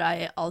things, but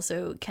I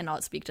also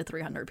cannot speak to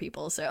 300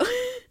 people. So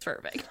it's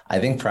perfect. I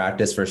think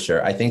practice for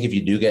sure. I think if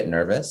you do get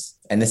nervous,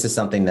 and this is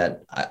something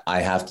that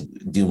I have to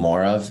do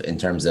more of in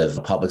terms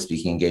of public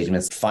speaking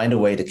engagements, find a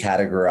way to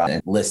categorize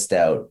and list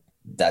out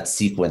that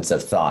sequence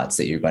of thoughts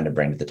that you're going to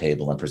bring to the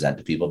table and present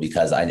to people.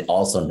 Because I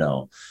also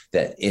know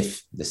that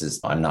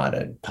I'm not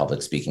a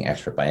public speaking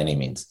expert by any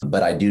means,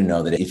 but I do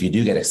know that if you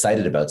do get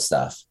excited about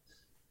stuff,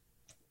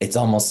 it's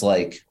almost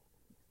like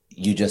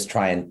you just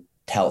try and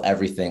tell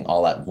everything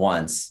all at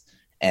once.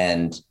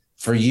 And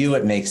for you,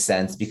 it makes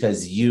sense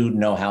because you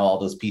know how all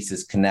those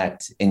pieces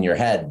connect in your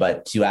head,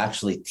 but to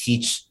actually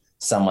teach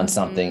someone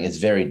something is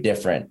very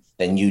different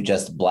than you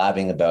just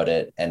blabbing about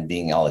it and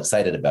being all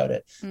excited about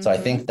it. So I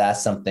think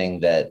that's something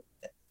that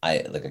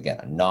I'm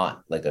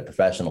not like a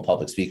professional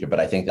public speaker, but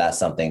I think that's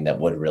something that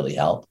would really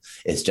help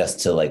is just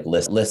to like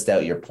list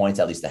out your points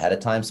at least ahead of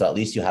time. So at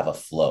least you have a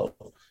flow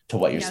to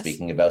what you're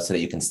speaking about so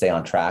that you can stay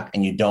on track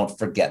and you don't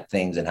forget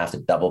things and have to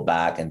double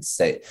back and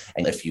say,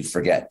 and if you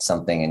forget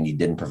something and you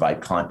didn't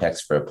provide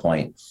context for a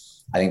point,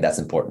 I think that's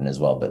important as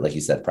well. But like you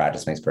said,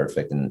 practice makes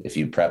perfect. And if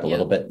you prep a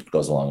little bit, it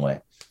goes a long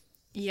way.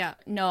 Yeah,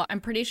 no, I'm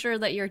pretty sure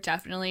that you're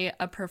definitely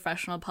a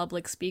professional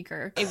public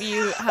speaker. If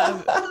you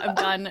have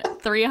done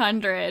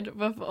 300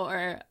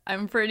 before,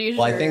 I'm pretty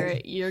sure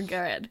you're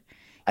good.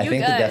 I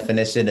think the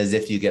definition is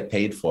if you get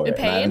paid for it.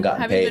 Paid? I haven't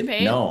gotten paid. You been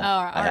paid? No,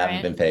 I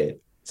haven't been paid.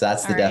 So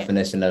that's the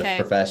definition of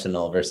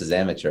professional versus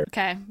amateur.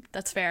 Okay,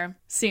 that's fair.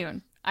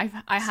 Soon. I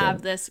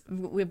have this.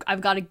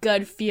 I've got a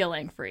good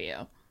feeling for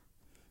you.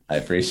 I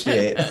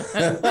appreciate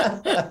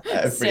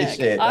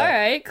it. All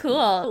right,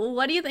 cool.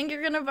 What do you think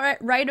you're going to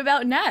write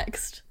about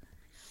next?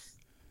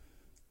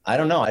 I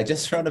don't know. I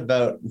just wrote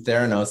about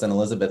Theranos and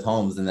Elizabeth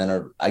Holmes. And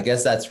then I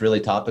guess that's really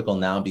topical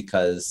now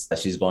because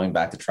she's going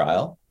back to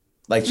trial.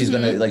 Like she's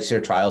going to, her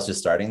trial's just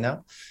starting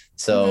now.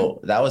 So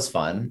that was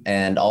fun.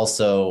 And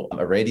also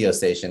a radio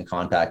station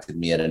contacted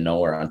me out of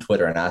nowhere on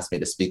Twitter and asked me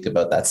to speak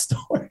about that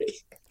story.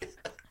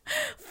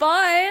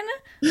 Fun.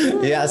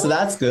 Yeah, so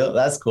that's good.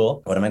 That's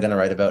cool. What am I going to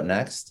write about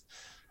next?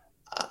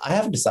 I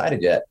haven't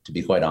decided yet, to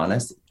be quite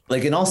honest.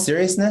 Like in all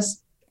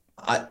seriousness,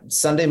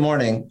 Sunday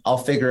morning, I'll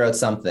figure out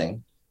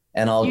something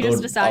and I'll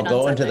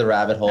go into the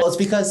rabbit hole. Well, it's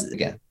because,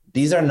 again,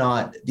 these are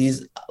not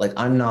these like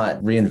I'm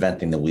not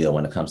reinventing the wheel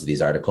when it comes to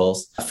these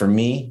articles. For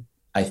me,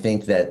 I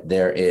think that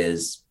there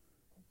is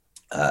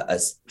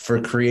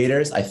for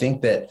creators, I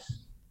think that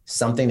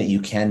something that you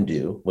can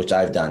do, which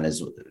I've done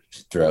is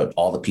throughout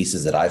all the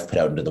pieces that I've put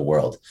out into the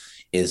world,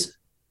 is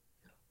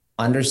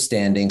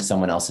understanding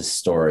someone else's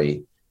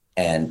story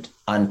and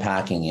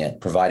unpacking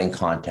it, providing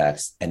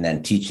context, and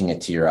then teaching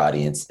it to your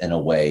audience in a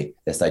way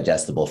that's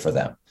digestible for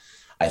them.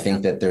 I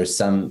think that there's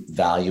some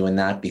value in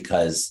that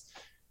because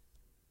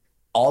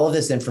all of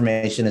this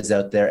information is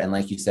out there. And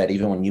like you said,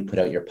 even when you put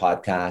out your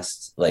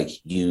podcasts, like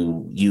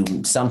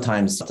you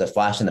sometimes it's a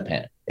flash in the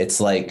pan. It's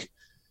like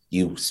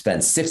you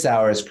spend 6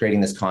 hours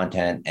creating this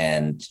content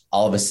and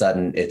all of a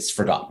sudden it's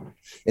forgotten.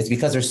 It's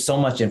because there's so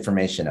much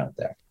information out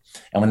there.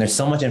 And when there's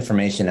so much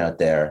information out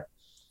there,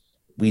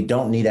 we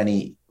don't need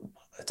any,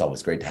 it's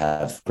always great to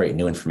have great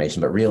new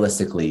information, but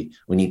realistically,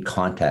 we need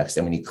context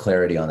and we need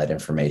clarity on that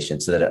information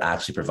so that it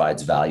actually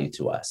provides value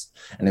to us.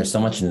 And there's so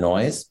much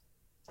noise.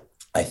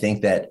 I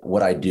think that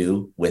what I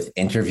do with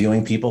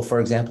interviewing people, for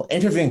example,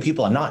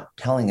 I'm not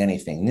telling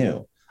anything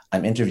new.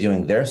 I'm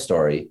interviewing their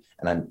story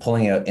and I'm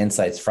pulling out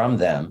insights from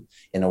them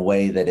in a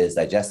way that is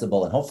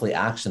digestible and hopefully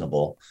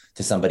actionable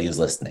to somebody who's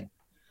listening.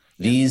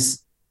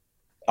 These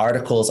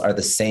articles are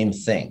the same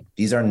thing.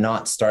 These are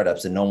not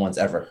startups that no one's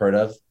ever heard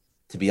of.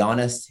 To be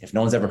honest, if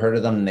no one's ever heard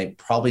of them, they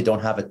probably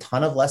don't have a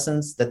ton of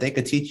lessons that they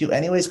could teach you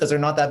anyways, because they're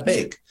not that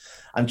big.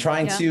 I'm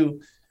just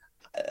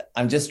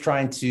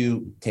trying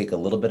to take a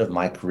little bit of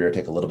my career,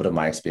 take a little bit of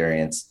my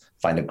experience,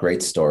 find a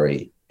great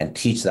story and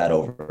teach that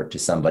over to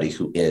somebody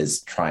who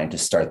is trying to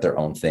start their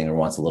own thing or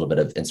wants a little bit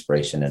of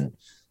inspiration. And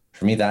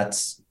for me,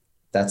 that's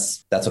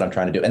what I'm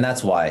trying to do. And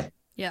that's why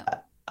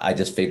I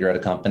just figure out a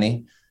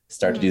company,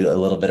 start to do a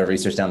little bit of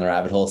research down the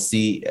rabbit hole.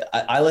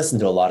 I listen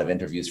to a lot of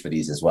interviews for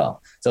these as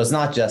well. So it's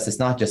not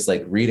just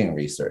like reading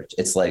research.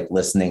 It's like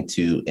listening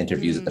to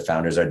interviews that the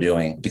founders are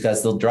doing,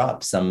 because they'll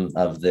drop some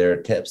of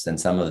their tips and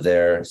some of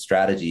their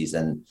strategies.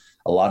 And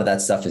a lot of that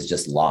stuff is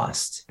just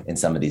lost in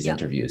some of these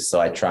interviews. So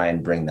I try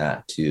and bring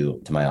that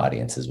to my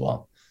audience as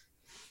well.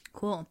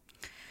 Cool.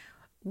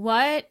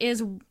 What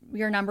is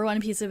your number one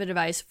piece of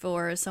advice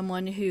for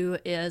someone who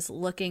is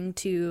looking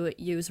to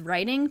use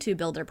writing to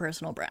build their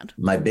personal brand?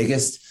 My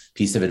biggest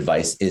piece of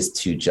advice is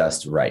to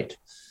just write,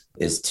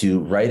 is to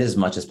write as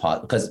much as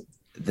possible. Because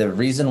the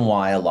reason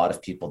why a lot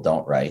of people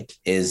don't write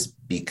is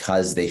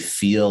because they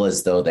feel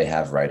as though they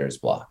have writer's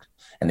block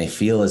and they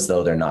feel as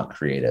though they're not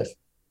creative.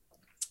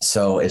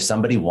 So if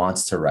somebody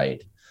wants to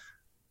write,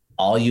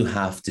 all you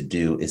have to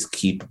do is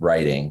keep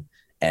writing,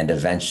 and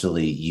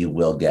eventually you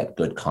will get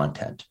good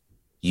content.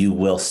 You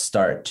will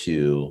start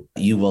to,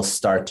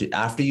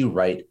 after you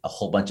write a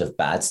whole bunch of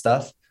bad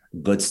stuff,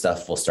 good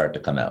stuff will start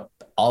to come out.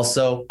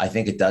 Also, I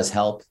think it does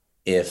help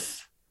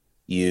if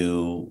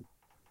you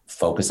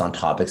focus on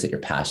topics that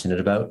you're passionate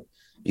about,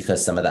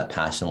 because some of that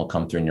passion will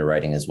come through in your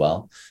writing as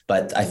well.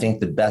 But I think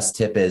the best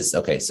tip is,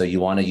 okay, so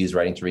you want to use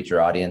writing to reach your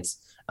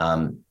audience.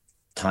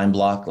 Time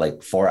block,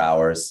 like 4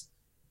 hours.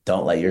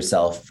 Don't let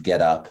yourself get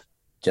up.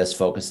 Just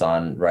focus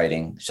on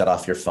writing, shut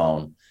off your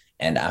phone.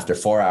 And after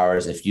 4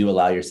 hours, if you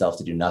allow yourself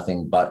to do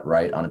nothing but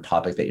write on a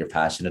topic that you're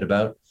passionate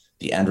about,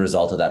 the end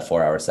result of that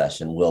 4-hour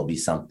session will be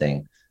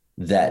something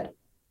that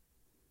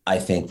I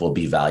think will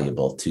be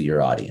valuable to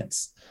your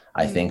audience.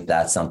 I think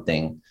that's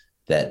something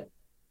that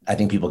I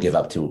think people give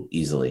up too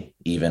easily,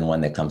 even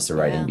when it comes to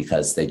writing,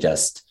 because they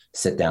just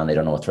sit down, they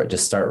don't know what to write.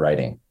 Just start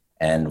writing.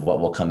 And what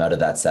will come out of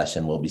that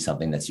session will be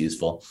something that's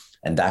useful.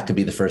 And that could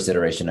be the first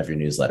iteration of your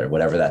newsletter,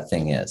 whatever that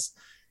thing is.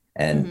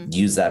 And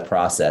use that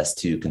process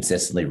to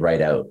consistently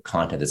write out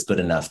content that's good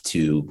enough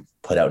to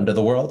put out into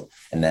the world.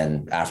 And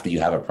then after you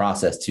have a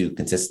process to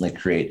consistently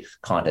create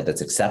content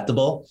that's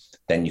acceptable,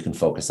 then you can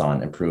focus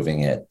on improving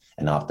it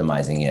and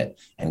optimizing it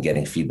and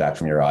getting feedback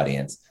from your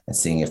audience and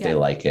seeing if they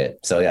like it.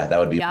 So that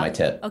would be my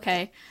tip.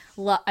 Okay.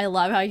 I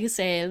love how you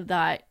say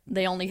that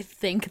they only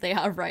think they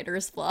have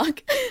writer's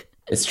block.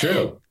 It's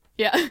true.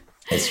 Yeah.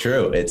 It's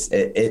true. It's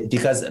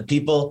because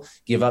people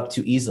give up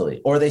too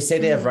easily, or they say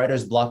they have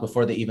writer's block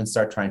before they even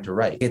start trying to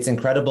write. It's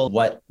incredible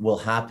what will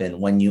happen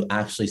when you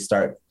actually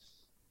start.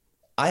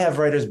 I have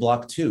writer's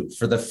block too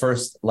for the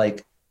first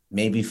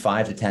maybe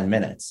 5 to 10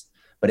 minutes.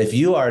 But if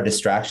you are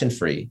distraction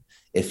free,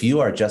 if you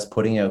are just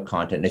putting out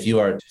content, if you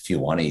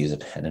want to use a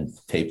pen and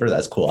paper,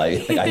 that's cool. I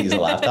use a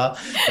laptop.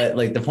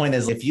 But the point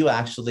is, if you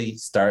actually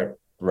start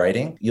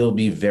writing, you'll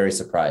be very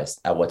surprised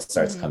at what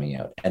starts coming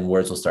out, and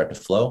words will start to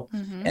flow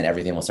and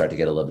everything will start to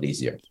get a little bit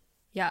easier.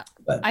 Yeah.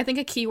 But I think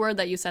a key word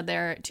that you said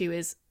there too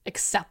is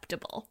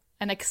acceptable,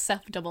 an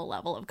acceptable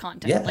level of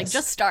content. Yes.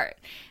 Just start.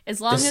 As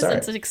long as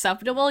it's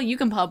acceptable, you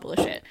can publish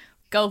it.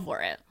 Go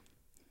for it.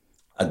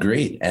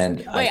 Agreed.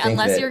 And wait,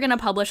 unless you're going to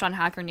publish on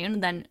Hacker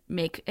Noon, then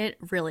make it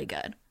really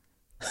good.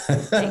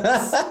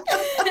 Thanks.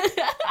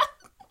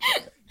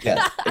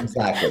 Yes,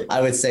 exactly.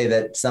 I would say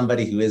that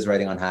somebody who is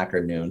writing on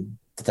Hacker Noon,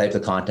 the type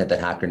of content that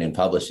Hacker Noon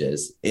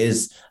publishes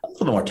is a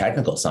little bit more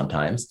technical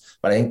sometimes,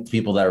 but I think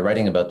people that are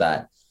writing about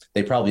that,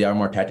 they probably are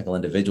more technical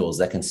individuals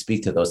that can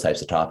speak to those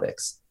types of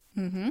topics.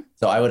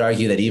 So I would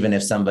argue that even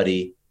if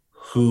somebody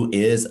who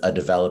is a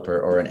developer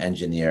or an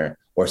engineer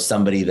or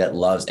somebody that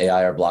loves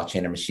AI or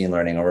blockchain or machine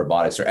learning or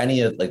robotics or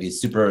any of like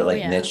these super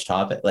niche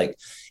topic, like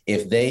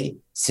if they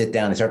sit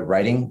down and start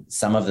writing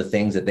some of the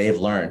things that they've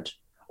learned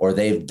or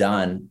they've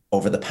done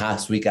over the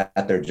past week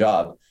at their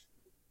job,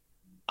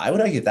 I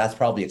would argue that's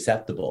probably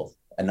acceptable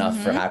enough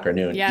for Hacker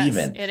Noon. Yes,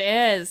 even. It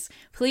is.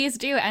 Please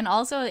do. And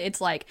also it's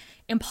like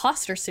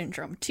imposter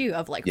syndrome too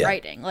of like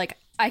writing. Like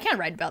I can't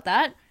write about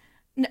that.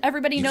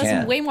 Everybody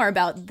knows way more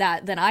about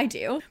that than I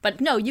do. But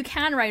no, you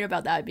can write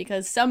about that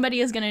because somebody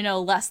is going to know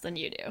less than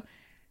you do.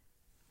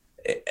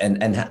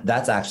 And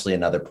that's actually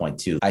another point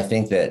too. I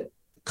think that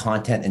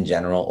content in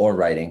general or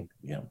writing,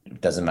 it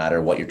doesn't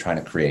matter what you're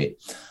trying to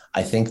create.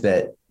 I think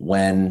that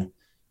when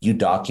you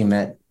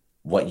document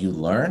what you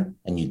learn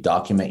and you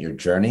document your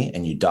journey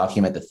and you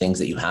document the things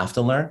that you have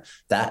to learn,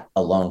 that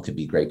alone could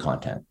be great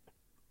content.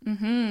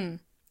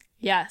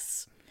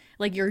 Yes.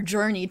 Like your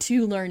journey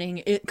to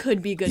learning, it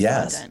could be good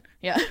content.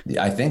 Yeah.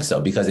 I think so.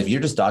 Because if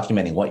you're just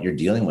documenting what you're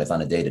dealing with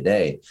on a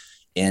day-to-day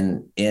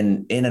in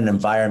an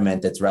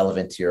environment that's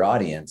relevant to your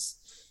audience,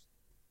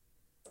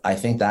 I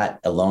think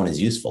that alone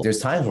is useful. There's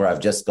times where I've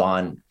just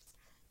gone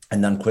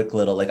and done quick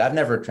little, like I've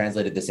never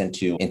translated this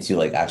into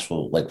like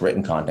actual like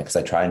written content because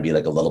I try and be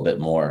like a little bit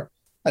more,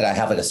 like I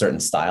have like a certain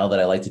style that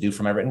I like to do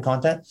for my written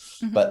content,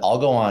 but I'll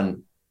go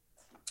on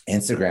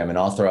Instagram and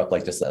I'll throw up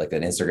like just like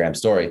an Instagram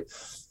story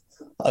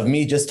of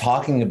me just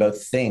talking about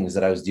things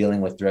that I was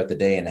dealing with throughout the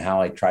day and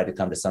how I tried to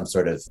come to some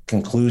sort of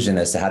conclusion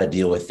as to how to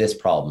deal with this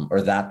problem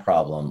or that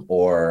problem,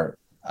 or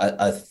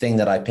a thing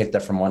that I picked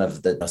up from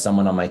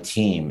someone on my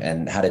team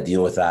and how to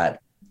deal with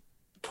that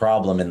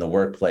problem in the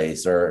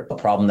workplace, or a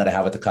problem that I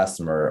have with the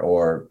customer,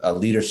 or a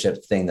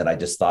leadership thing that I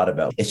just thought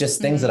about. It's just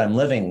things that I'm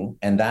living.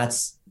 And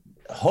that's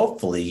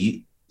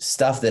hopefully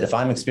stuff that if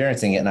I'm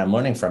experiencing it and I'm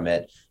learning from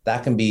it,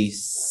 that can be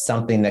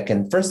something that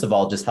can, first of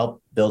all, just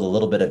help build a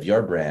little bit of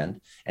your brand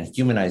and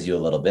humanize you a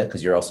little bit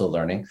because you're also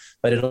learning,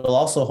 but it'll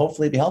also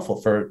hopefully be helpful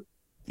for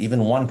even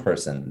one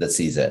person that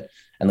sees it.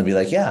 And they'll be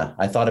like, yeah,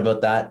 I thought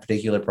about that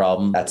particular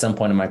problem at some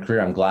point in my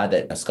career. I'm glad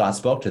that Scott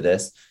spoke to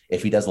this.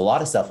 If he does a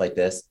lot of stuff like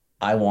this,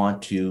 I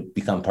want to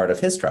become part of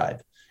his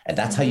tribe. And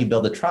that's how you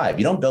build a tribe.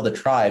 You don't build a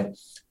tribe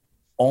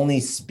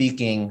only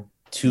speaking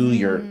to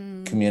your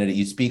community.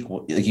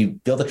 You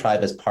build a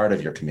tribe as part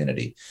of your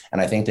community. And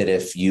I think that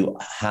if you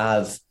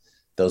have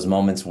those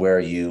moments where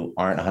you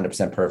aren't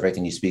 100% perfect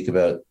and you speak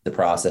about the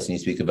process and you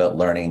speak about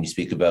learning and you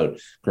speak about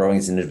growing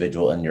as an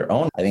individual in your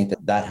own, I think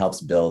that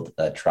helps build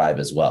a tribe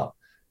as well,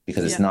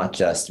 because it's not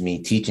just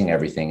me teaching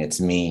everything. It's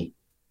me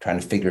trying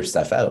to figure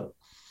stuff out.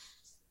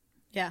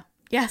 Yeah.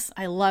 Yes.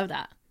 I love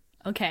that.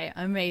 Okay,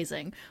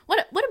 amazing. What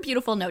a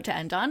beautiful note to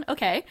end on.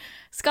 Okay,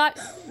 Scott,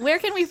 where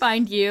can we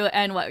find you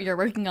and what you're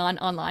working on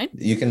online?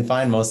 You can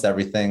find most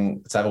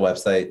everything. So I have a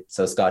website,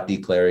 so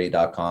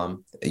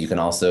scottdclary.com. You can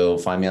also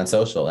find me on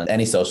social, and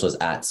any social is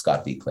at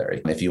Scott D.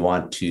 Clary. If you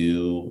want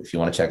to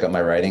check out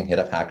my writing, hit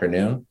up Hacker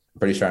Noon. I'm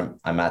pretty sure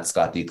I'm at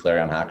Scott D.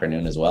 Clary on Hacker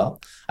Noon as well.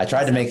 I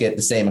tried to make it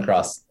the same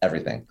across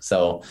everything.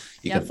 So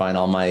you can find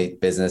all my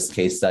business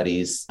case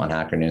studies on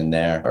Hacker Noon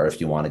there, or if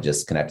you want to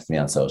just connect with me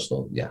on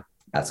social,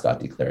 at Scott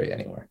D. Clary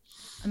anywhere.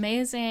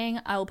 Amazing.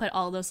 I will put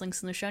all those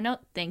links in the show note.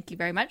 Thank you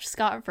very much,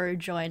 Scott, for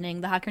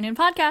joining the Hacker Noon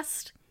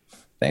podcast.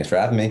 Thanks for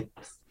having me.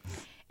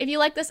 If you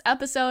like this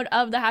episode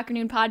of the Hacker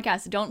Noon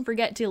podcast, don't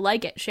forget to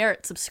like it, share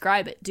it,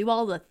 subscribe it, do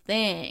all the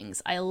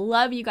things. I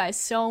love you guys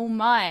so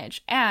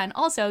much. And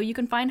also, you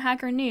can find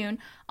Hacker Noon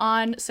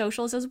on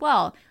socials as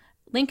well.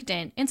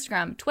 LinkedIn,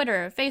 Instagram,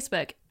 Twitter,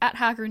 Facebook, at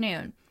Hacker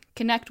Noon.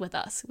 Connect with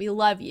us. We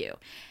love you.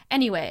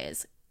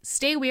 Anyways,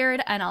 stay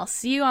weird, and I'll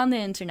see you on the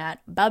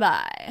internet.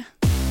 Bye-bye.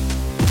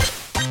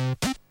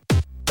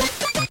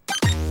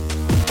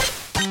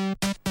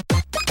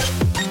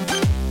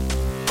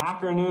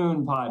 Hacker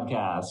Noon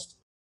podcast.